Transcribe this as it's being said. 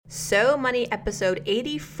So Money episode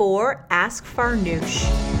 84, Ask Farnoosh.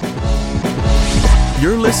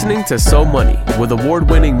 You're listening to So Money with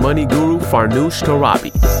award-winning money guru Farnoosh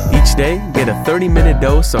Torabi. Each day, get a 30-minute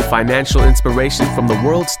dose of financial inspiration from the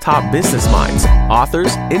world's top business minds,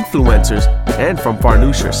 authors, influencers, and from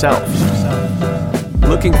Farnoosh herself.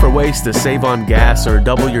 Looking for ways to save on gas or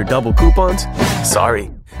double your double coupons?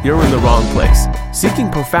 Sorry, you're in the wrong place.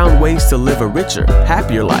 Seeking profound ways to live a richer,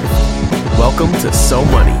 happier life. Welcome to So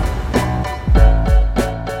Money.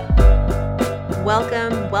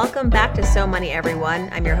 Welcome back to So Money, everyone.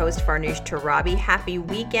 I'm your host, Farnoosh Torabi. Happy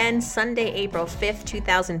weekend, Sunday, April 5th,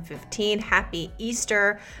 2015. Happy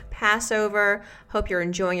Easter, Passover. Hope you're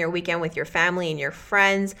enjoying your weekend with your family and your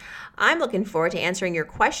friends. I'm looking forward to answering your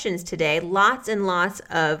questions today. Lots and lots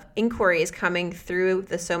of inquiries coming through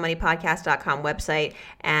the SoMoneyPodcast.com website,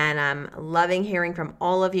 and I'm loving hearing from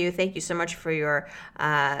all of you. Thank you so much for your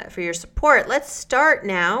support. Let's start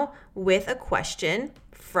now with a question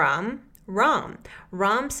from Ram.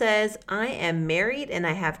 Ram says, I am married and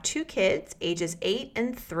I have 2 kids, ages 8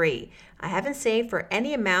 and 3. I haven't saved for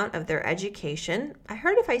any amount of their education. I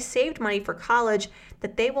heard if I saved money for college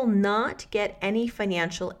that they will not get any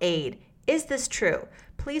financial aid. Is this true?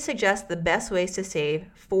 Please suggest the best ways to save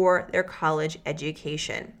for their college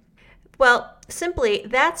education. Well, simply,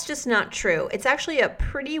 that's just not true. It's actually a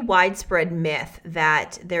pretty widespread myth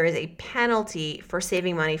that there is a penalty for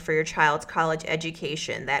saving money for your child's college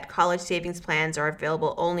education, that college savings plans are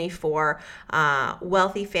available only for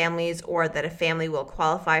wealthy families, or that a family will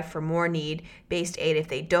qualify for more need-based aid if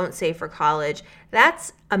they don't save for college.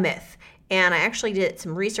 That's a myth. And I actually did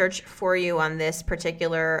some research for you on this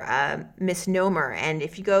particular misnomer. And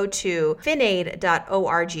if you go to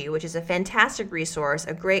finaid.org, which is a fantastic resource,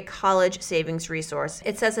 a great college savings resource,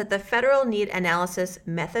 it says that the federal need analysis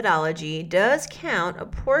methodology does count a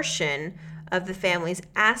portion of the family's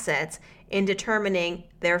assets in determining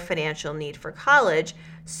their financial need for college.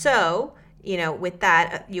 So, with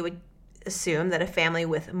that, you would assume that a family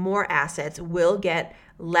with more assets will get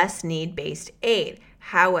less need-based aid.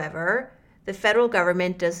 However, the federal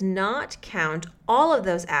government does not count all of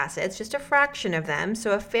those assets, just a fraction of them.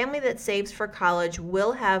 So a family that saves for college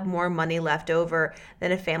will have more money left over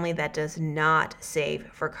than a family that does not save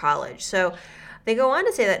for college. So they go on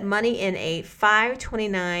to say that money in a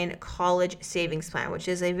 529 college savings plan, which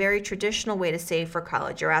is a very traditional way to save for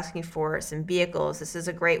college. You're asking for some vehicles. This is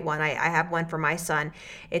a great one. I have one for my son.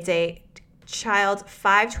 It's a child's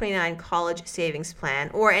 529 college savings plan,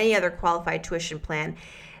 or any other qualified tuition plan.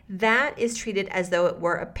 That is treated as though it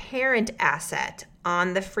were a parent asset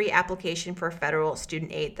on the free application for federal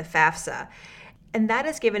student aid, the FAFSA. And that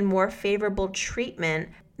is given more favorable treatment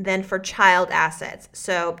than for child assets.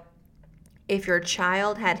 So if your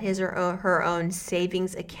child had his or her own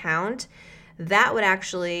savings account, that would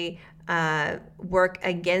actually work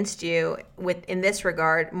against you in this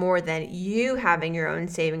regard more than you having your own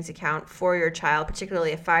savings account for your child,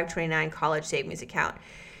 particularly a 529 college savings account.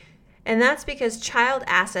 And that's because child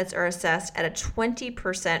assets are assessed at a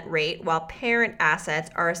 20% rate, while parent assets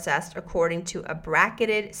are assessed according to a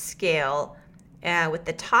bracketed scale with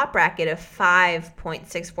the top bracket of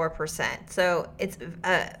 5.64%. So it's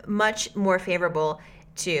much more favorable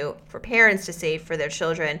for parents to save for their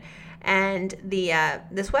children. And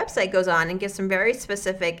this website goes on and gives some very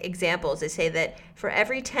specific examples. They say that for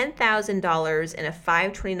every $10,000 in a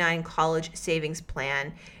 529 college savings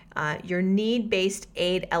plan, your need-based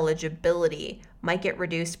aid eligibility might get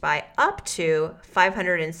reduced by up to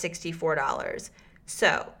 $564.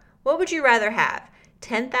 So, what would you rather have?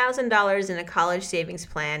 $10,000 in a college savings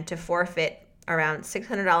plan to forfeit around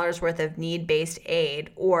 $600 worth of need-based aid,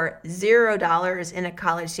 or $0 in a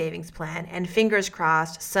college savings plan and, fingers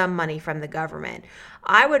crossed, some money from the government?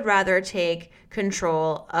 I would rather take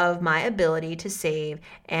control of my ability to save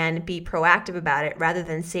and be proactive about it rather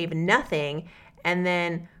than save nothing and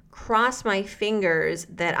then cross my fingers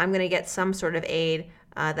that I'm going to get some sort of aid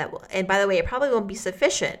that will, and by the way, it probably won't be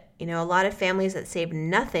sufficient. A lot of families that save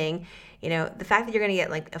nothing, the fact that you're going to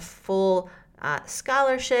get like a full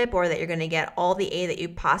scholarship, or that you're going to get all the aid that you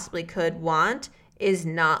possibly could want, is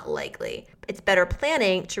not likely. It's better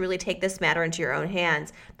planning to really take this matter into your own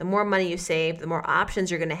hands. The more money you save, the more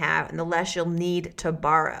options you're going to have, and the less you'll need to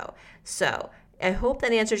borrow. So I hope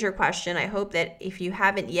that answers your question. I hope that if you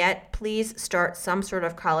haven't yet, please start some sort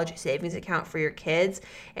of college savings account for your kids.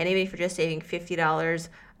 And even if you're just saving $50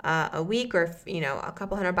 a week, or a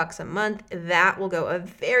couple $100 a month, that will go a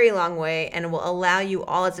very long way and will allow you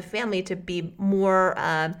all as a family to be more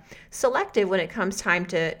selective when it comes time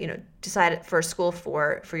to decide for school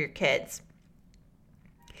for your kids.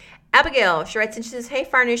 Abigail, she writes and she says, "Hey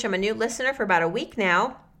Farnoosh, I'm a new listener for about a week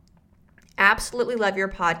now. Absolutely love your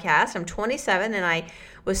podcast. I'm 27 and I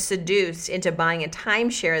was seduced into buying a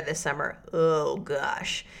timeshare this summer. Oh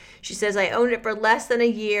gosh. She says, I owned it for less than a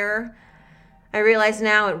year. I realize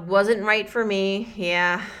now it wasn't right for me.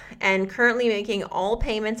 Yeah. And currently making all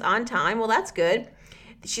payments on time. Well, that's good.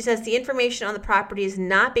 She says the information on the property is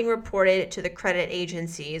not being reported to the credit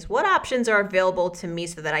agencies. What options are available to me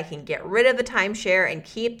so that I can get rid of the timeshare and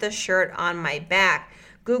keep the shirt on my back?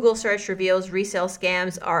 Google search reveals resale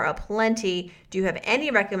scams are aplenty. Do you have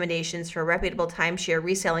any recommendations for reputable timeshare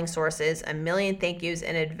reselling sources? A million thank yous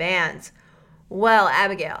in advance. Well,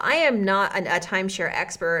 Abigail, I am not a timeshare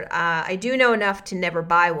expert. I do know enough to never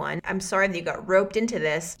buy one. I'm sorry that you got roped into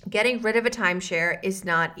this. Getting rid of a timeshare is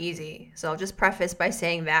not easy. So I'll just preface by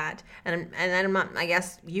saying that. And then I'm not, I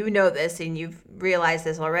guess you know this and you've realized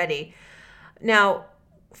this already. Now,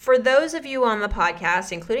 for those of you on the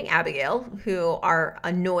podcast, including Abigail, who are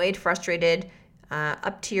annoyed, frustrated,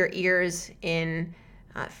 up to your ears in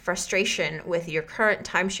frustration with your current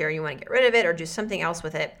timeshare, you want to get rid of it or do something else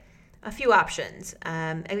with it, a few options.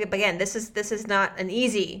 And again, this is not an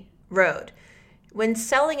easy road. When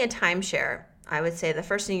selling a timeshare, I would say the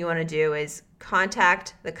first thing you want to do is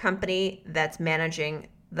contact the company that's managing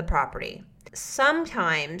the property.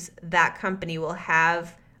 Sometimes that company will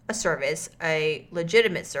have a service, a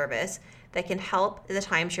legitimate service, that can help the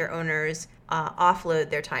timeshare owners offload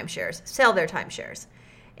their timeshares, sell their timeshares.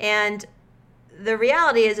 And the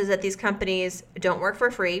reality is that these companies don't work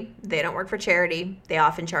for free. They don't work for charity. They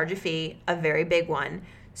often charge a fee, a very big one.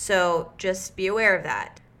 So just be aware of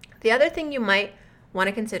that. The other thing you might want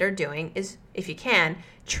to consider doing is, if you can,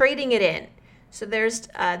 trading it in. So there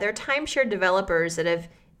are timeshare developers that have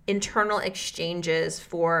internal exchanges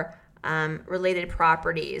for related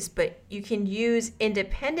properties, but you can use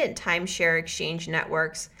independent timeshare exchange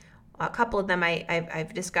networks. A couple of them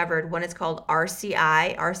I've discovered. One is called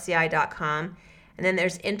rci.com. And then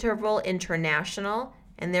there's Interval International,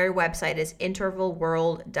 and their website is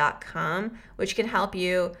intervalworld.com, which can help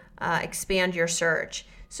you expand your search.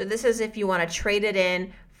 So this is if you want to trade it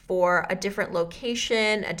in for a different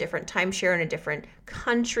location, a different timeshare in a different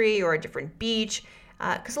country or a different beach.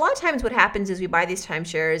 Because a lot of times what happens is we buy these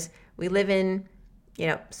timeshares, we live in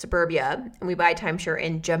suburbia, and we buy timeshare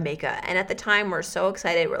in Jamaica. And at the time, we're so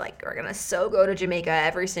excited. We're like, we're going to so go to Jamaica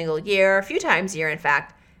every single year, a few times a year, in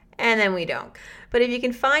fact, and then we don't. But if you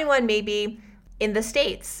can find one maybe in the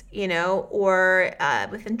States, or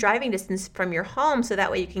within driving distance from your home, so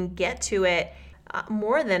that way you can get to it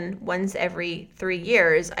more than once every 3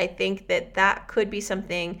 years, I think that could be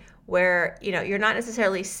something where, you're not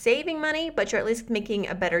necessarily saving money, but you're at least making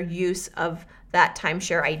a better use of that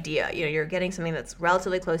timeshare idea. You're getting something that's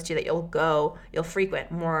relatively close to you that you'll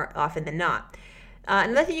frequent more often than not.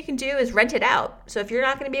 Another thing you can do is rent it out. So if you're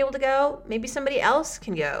not going to be able to go, maybe somebody else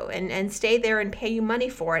can go and stay there and pay you money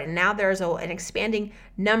for it. And now there's an expanding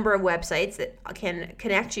number of websites that can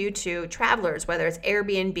connect you to travelers, whether it's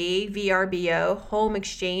Airbnb, VRBO, Home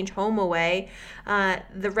Exchange, HomeAway.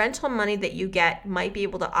 The rental money that you get might be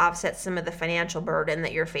able to offset some of the financial burden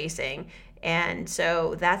that you're facing. And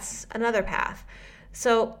so that's another path.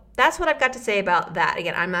 So that's what I've got to say about that.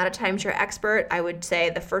 Again, I'm not a timeshare expert. I would say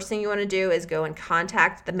the first thing you want to do is go and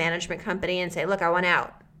contact the management company and say, look, I want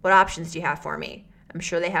out. What options do you have for me? I'm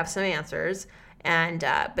sure they have some answers.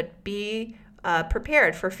 But be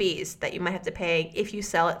prepared for fees that you might have to pay if you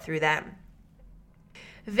sell it through them.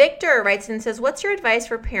 Victor writes and says, what's your advice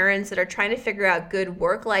for parents that are trying to figure out good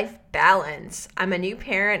work-life balance? I'm a new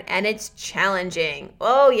parent and it's challenging.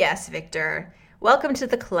 Oh, yes, Victor. Welcome to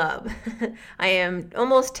the club. I am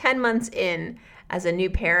almost 10 months in as a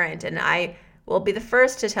new parent, and I will be the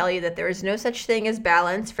first to tell you that there is no such thing as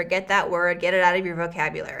balance. Forget that word. Get it out of your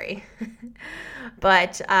vocabulary.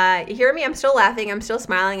 But you hear me? I'm still laughing. I'm still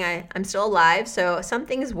smiling. I'm still alive, so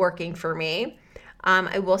something's working for me.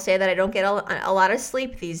 I will say that I don't get a lot of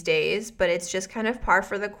sleep these days, but it's just kind of par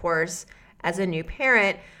for the course as a new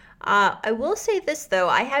parent. I will say this, though.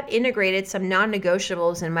 I have integrated some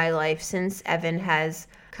non-negotiables in my life since Evan has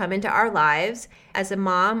come into our lives. As a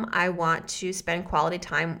mom, I want to spend quality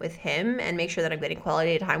time with him and make sure that I'm getting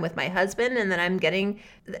quality time with my husband, and that I'm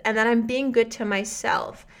being good to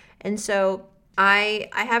myself. And so I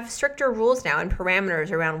have stricter rules now and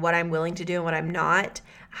parameters around what I'm willing to do and what I'm not,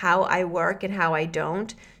 how I work and how I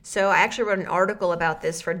don't. So I actually wrote an article about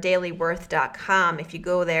this for dailyworth.com. If you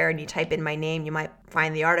go there and you type in my name, you might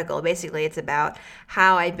find the article. Basically, it's about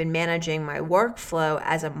how I've been managing my workflow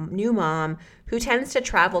as a new mom who tends to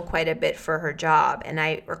travel quite a bit for her job. And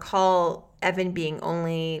I recall Evan being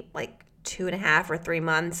only like 2.5 or 3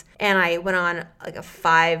 months. And I went on like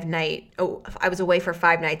I was away for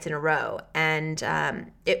 5 nights in a row. And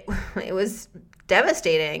it was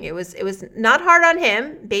devastating. It was not hard on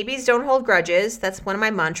him. Babies don't hold grudges. That's one of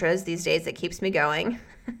my mantras these days that keeps me going.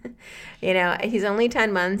 He's only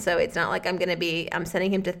 10 months, so it's not like I'm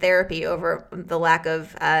sending him to therapy over the lack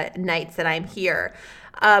of nights that I'm here.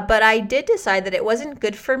 But I did decide that it wasn't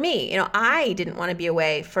good for me. I didn't want to be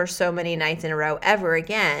away for so many nights in a row ever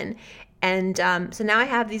again. And so now I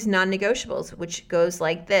have these non-negotiables, which goes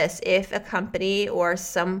like this. If a company or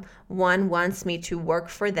someone wants me to work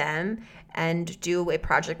for them and do a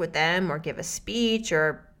project with them or give a speech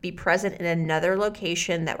or be present in another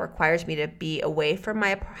location that requires me to be away from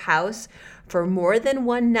my house for more than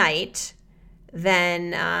one night,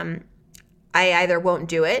 then I either won't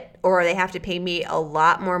do it, or they have to pay me a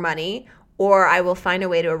lot more money, or I will find a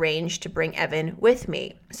way to arrange to bring Evan with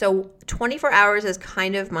me. So 24 hours is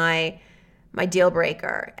kind of my deal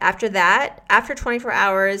breaker. After that, after 24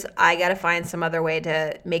 hours, I got to find some other way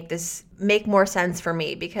to make this make more sense for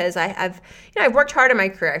me, because I've worked hard in my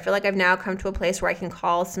career. I feel like I've now come to a place where I can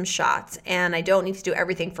call some shots and I don't need to do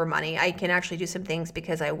everything for money. I can actually do some things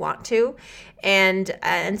because I want to. And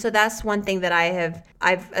so that's one thing that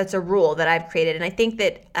it's a rule that I've created. And I think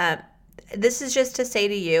that this is just to say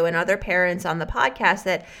to you and other parents on the podcast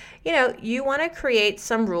that you want to create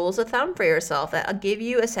some rules of thumb for yourself that'll give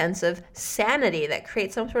you a sense of sanity, that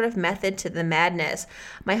creates some sort of method to the madness.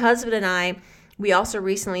 My husband and I, we also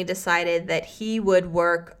recently decided that he would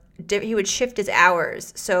shift his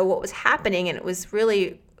hours. So what was happening, and it was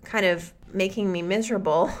really kind of making me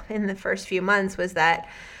miserable in the first few months, was that,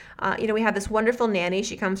 we have this wonderful nanny.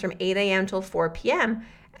 She comes from 8 a.m. till 4 p.m.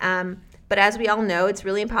 But as we all know, it's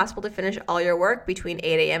really impossible to finish all your work between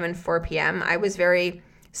 8 a.m. and 4 p.m. I was very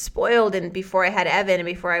spoiled, and before I had Evan and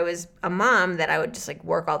before I was a mom, that I would just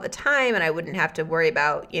work all the time and I wouldn't have to worry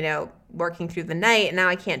about, working through the night. And now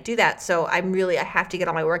I can't do that. So I have to get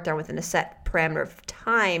all my work done within a set parameter of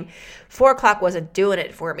time. 4 o'clock wasn't doing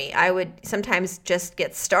it for me. I would sometimes just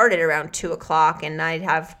get started around 2 o'clock, and I'd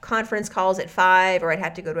have conference calls at 5, or I'd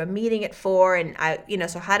have to go to a meeting at 4.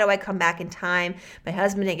 And so how do I come back in time? My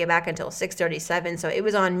husband didn't get back until 6:37. So it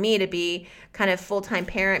was on me to be kind of full-time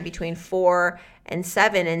parent between 4 and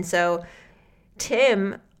 7. And so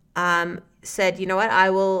Tim said, you know what, I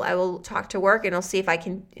will talk to work and I'll see if I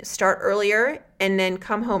can start earlier and then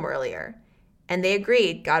come home earlier. And they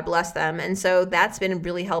agreed. God bless them. And so that's been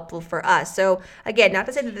really helpful for us. So again, not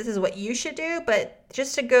to say that this is what you should do, but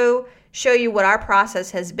just to go show you what our process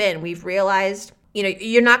has been. We've realized,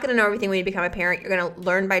 you're not going to know everything when you become a parent. You're going to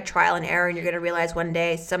learn by trial and error, and you're going to realize one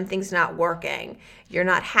day something's not working. You're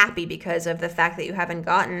not happy because of the fact that you haven't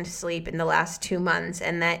gotten sleep in the last 2 months,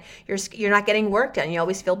 and that you're not getting work done. You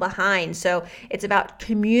always feel behind. So it's about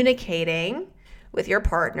communicating with your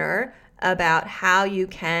partner about how you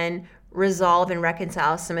can resolve and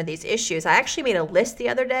reconcile some of these issues. I actually made a list the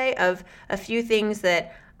other day of a few things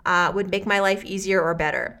that would make my life easier or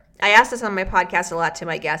better. I asked this on my podcast a lot to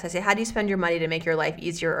my guests. I say, how do you spend your money to make your life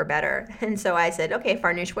easier or better? And so I said, okay,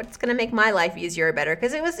 Farnoosh, what's going to make my life easier or better?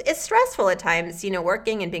 Because it's stressful at times,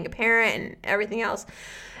 working and being a parent and everything else.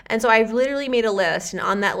 And so I've literally made a list. And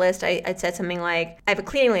on that list, I said something like, I have a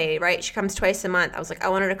cleaning lady, right? She comes twice a month. I was like, I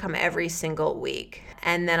want her to come every single week.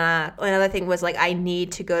 And then another thing was I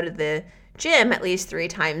need to go to the gym at least 3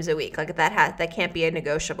 times a week. That can't be a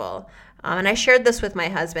negotiable. And I shared this with my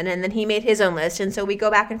husband, and then he made his own list. And so we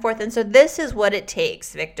go back and forth. And so this is what it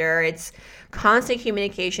takes, Victor. It's constant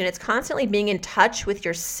communication. It's constantly being in touch with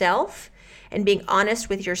yourself and being honest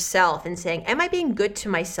with yourself and saying, am I being good to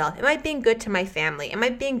myself? Am I being good to my family? Am I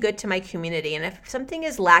being good to my community? And if something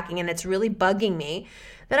is lacking and it's really bugging me,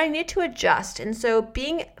 then I need to adjust. And so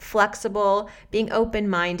being flexible, being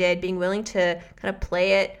open-minded, being willing to kind of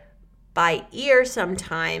play it by ear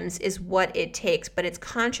sometimes is what it takes, but it's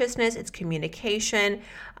consciousness, it's communication,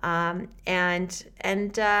 and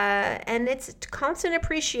it's constant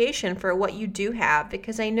appreciation for what you do have,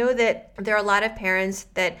 because I know that there are a lot of parents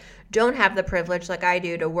that don't have the privilege like I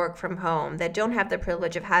do to work from home, that don't have the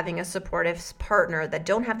privilege of having a supportive partner, that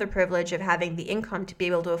don't have the privilege of having the income to be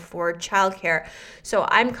able to afford childcare. So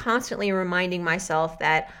I'm constantly reminding myself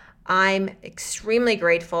that I'm extremely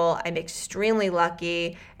grateful, I'm extremely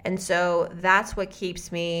lucky, and so that's what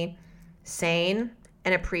keeps me sane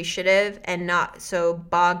and appreciative and not so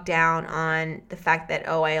bogged down on the fact that,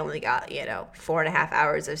 I only got, 4.5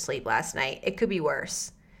 hours of sleep last night. It could be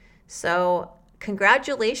worse. So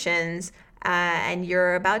congratulations, and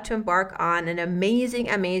you're about to embark on an amazing,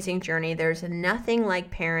 amazing journey. There's nothing like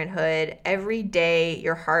parenthood. Every day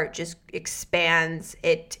your heart just expands,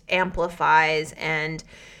 it amplifies, and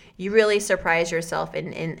you really surprise yourself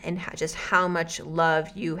in just how much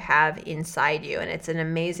love you have inside you. And it's an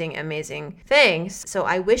amazing, amazing thing. So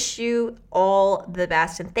I wish you all the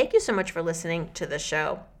best. And thank you so much for listening to the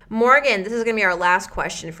show. Morgan, this is going to be our last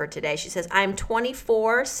question for today. She says, I'm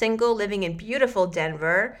 24, single, living in beautiful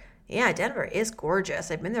Denver. Yeah, Denver is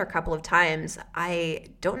gorgeous. I've been there a couple of times. I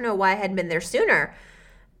don't know why I hadn't been there sooner.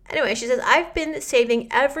 Anyway, she says, I've been saving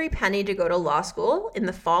every penny to go to law school in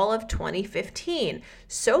the fall of 2015.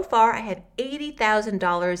 So far, I have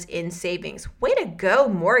 $80,000 in savings. Way to go,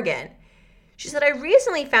 Morgan. She said, I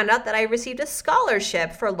recently found out that I received a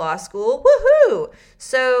scholarship for law school. Woohoo!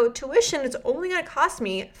 So tuition is only going to cost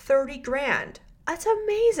me $30,000. That's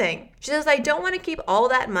amazing. She says, I don't want to keep all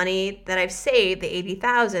that money that I've saved, the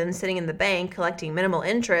 $80,000, sitting in the bank collecting minimal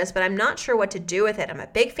interest, but I'm not sure what to do with it. I'm a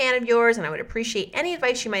big fan of yours, and I would appreciate any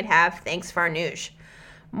advice you might have. Thanks, Farnoosh.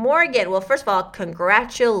 Morgan, well, first of all,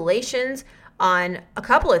 congratulations on a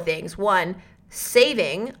couple of things. One,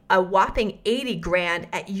 saving a whopping $80,000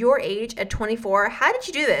 at your age at 24. How did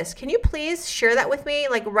you do this? Can you please share that with me?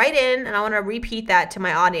 Like, write in, and I want to repeat that to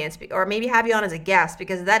my audience, or maybe have you on as a guest,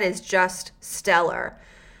 because that is just stellar.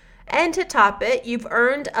 And to top it, you've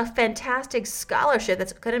earned a fantastic scholarship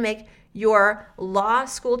that's going to make your law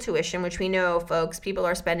school tuition, which we know, folks, people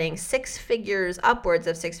are spending six figures, upwards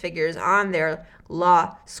of six figures on their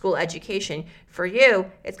law school education. For you,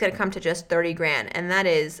 it's going to come to just $30,000, and that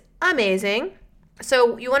is amazing.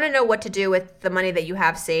 So you want to know what to do with the money that you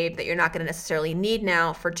have saved that you're not going to necessarily need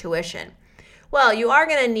now for tuition. Well, you are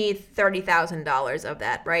going to need $30,000 of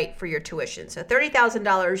that, right, for your tuition. So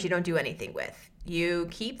 $30,000 you don't do anything with. You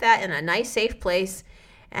keep that in a nice, safe place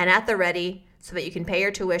and at the ready so that you can pay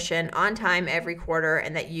your tuition on time every quarter,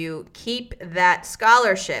 and that you keep that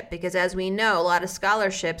scholarship, because as we know, a lot of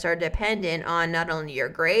scholarships are dependent on not only your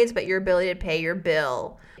grades but your ability to pay your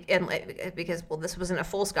bill. And because, well, this wasn't a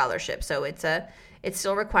full scholarship, so it's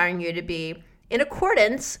still requiring you to be in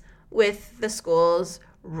accordance with the school's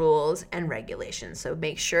rules and regulations. So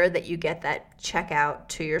make sure that you get that check out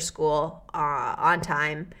to your school on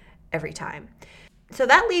time every time. So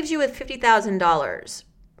that leaves you with $50,000,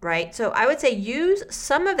 right? So I would say use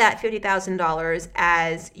some of that $50,000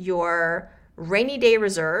 as your rainy day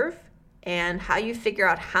reserve. And how you figure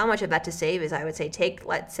out how much of that to save is, I would say, take,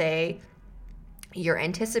 let's say, your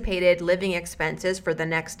anticipated living expenses for the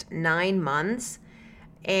next 9 months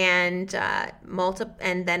and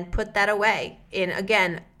then put that away in,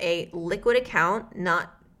 again, a liquid account.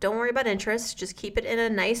 Don't worry about interest. Just keep it in a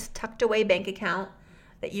nice tucked away bank account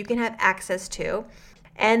that you can have access to.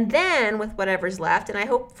 And then with whatever's left, and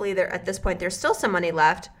hopefully at this point there's still some money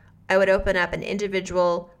left, I would open up an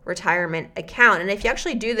individual retirement account. And if you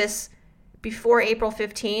actually do this before April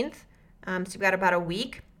 15th, so you've got about a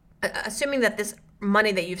week, assuming that this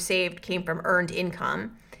money that you've saved came from earned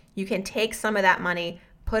income, you can take some of that money,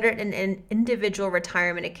 put it in an individual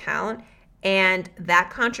retirement account, and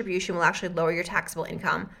that contribution will actually lower your taxable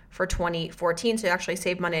income for 2014. So you actually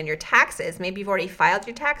save money on your taxes. Maybe you've already filed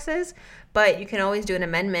your taxes, but you can always do an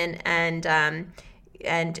amendment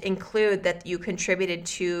and include that you contributed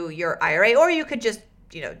to your IRA, or you could just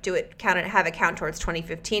have it count towards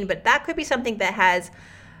 2015. But that could be something that has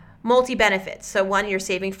multi-benefits. So one, you're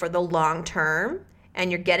saving for the long term,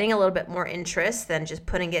 and you're getting a little bit more interest than just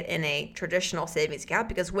putting it in a traditional savings account,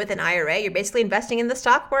 because with an IRA, you're basically investing in the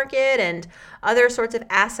stock market and other sorts of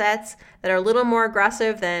assets that are a little more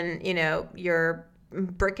aggressive than, your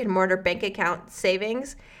brick and mortar bank account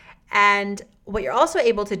savings. And what you're also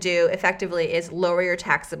able to do effectively is lower your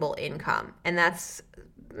taxable income, and that's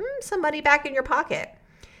some money back in your pocket.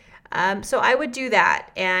 So I would do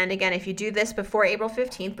that. And again, if you do this before April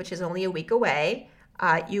 15th, which is only a week away,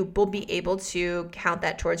 you will be able to count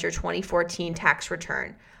that towards your 2014 tax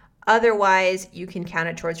return. Otherwise, you can count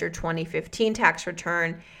it towards your 2015 tax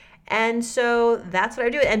return. And so that's what I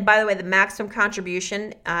do. And by the way, the maximum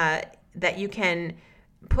contribution that you can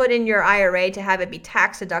put in your IRA to have it be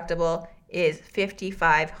tax deductible is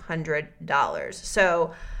 $5,500.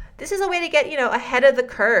 So this is a way to get, ahead of the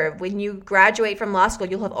curve. When you graduate from law school,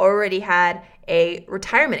 you'll have already had a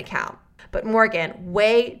retirement account. But Morgan,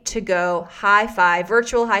 way to go. High five,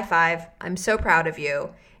 virtual high five. I'm so proud of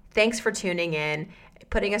you. Thanks for tuning in,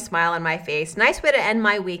 putting a smile on my face. Nice way to end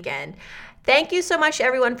my weekend. Thank you so much,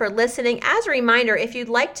 everyone, for listening. As a reminder, if you'd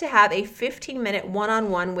like to have a 15-minute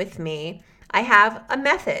one-on-one with me, I have a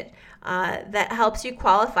method. that helps you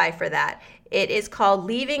qualify for that. It is called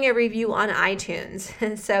leaving a review on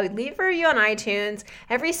iTunes. So leave a review on iTunes.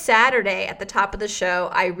 Every Saturday at the top of the show,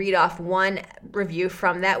 I read off one review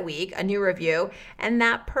from that week, a new review, and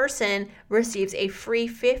that person receives a free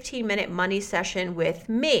 15-minute money session with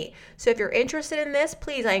me. So if you're interested in this,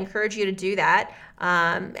 please, I encourage you to do that.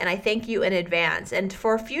 And I thank you in advance. And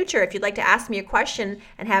for future, if you'd like to ask me a question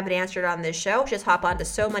and have it answered on this show, just hop on to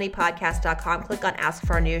SoMoneyPodcast.com, click on Ask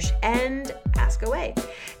Farnoosh, and ask away.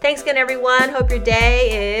 Thanks again, everyone. Hope your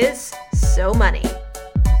day is so money.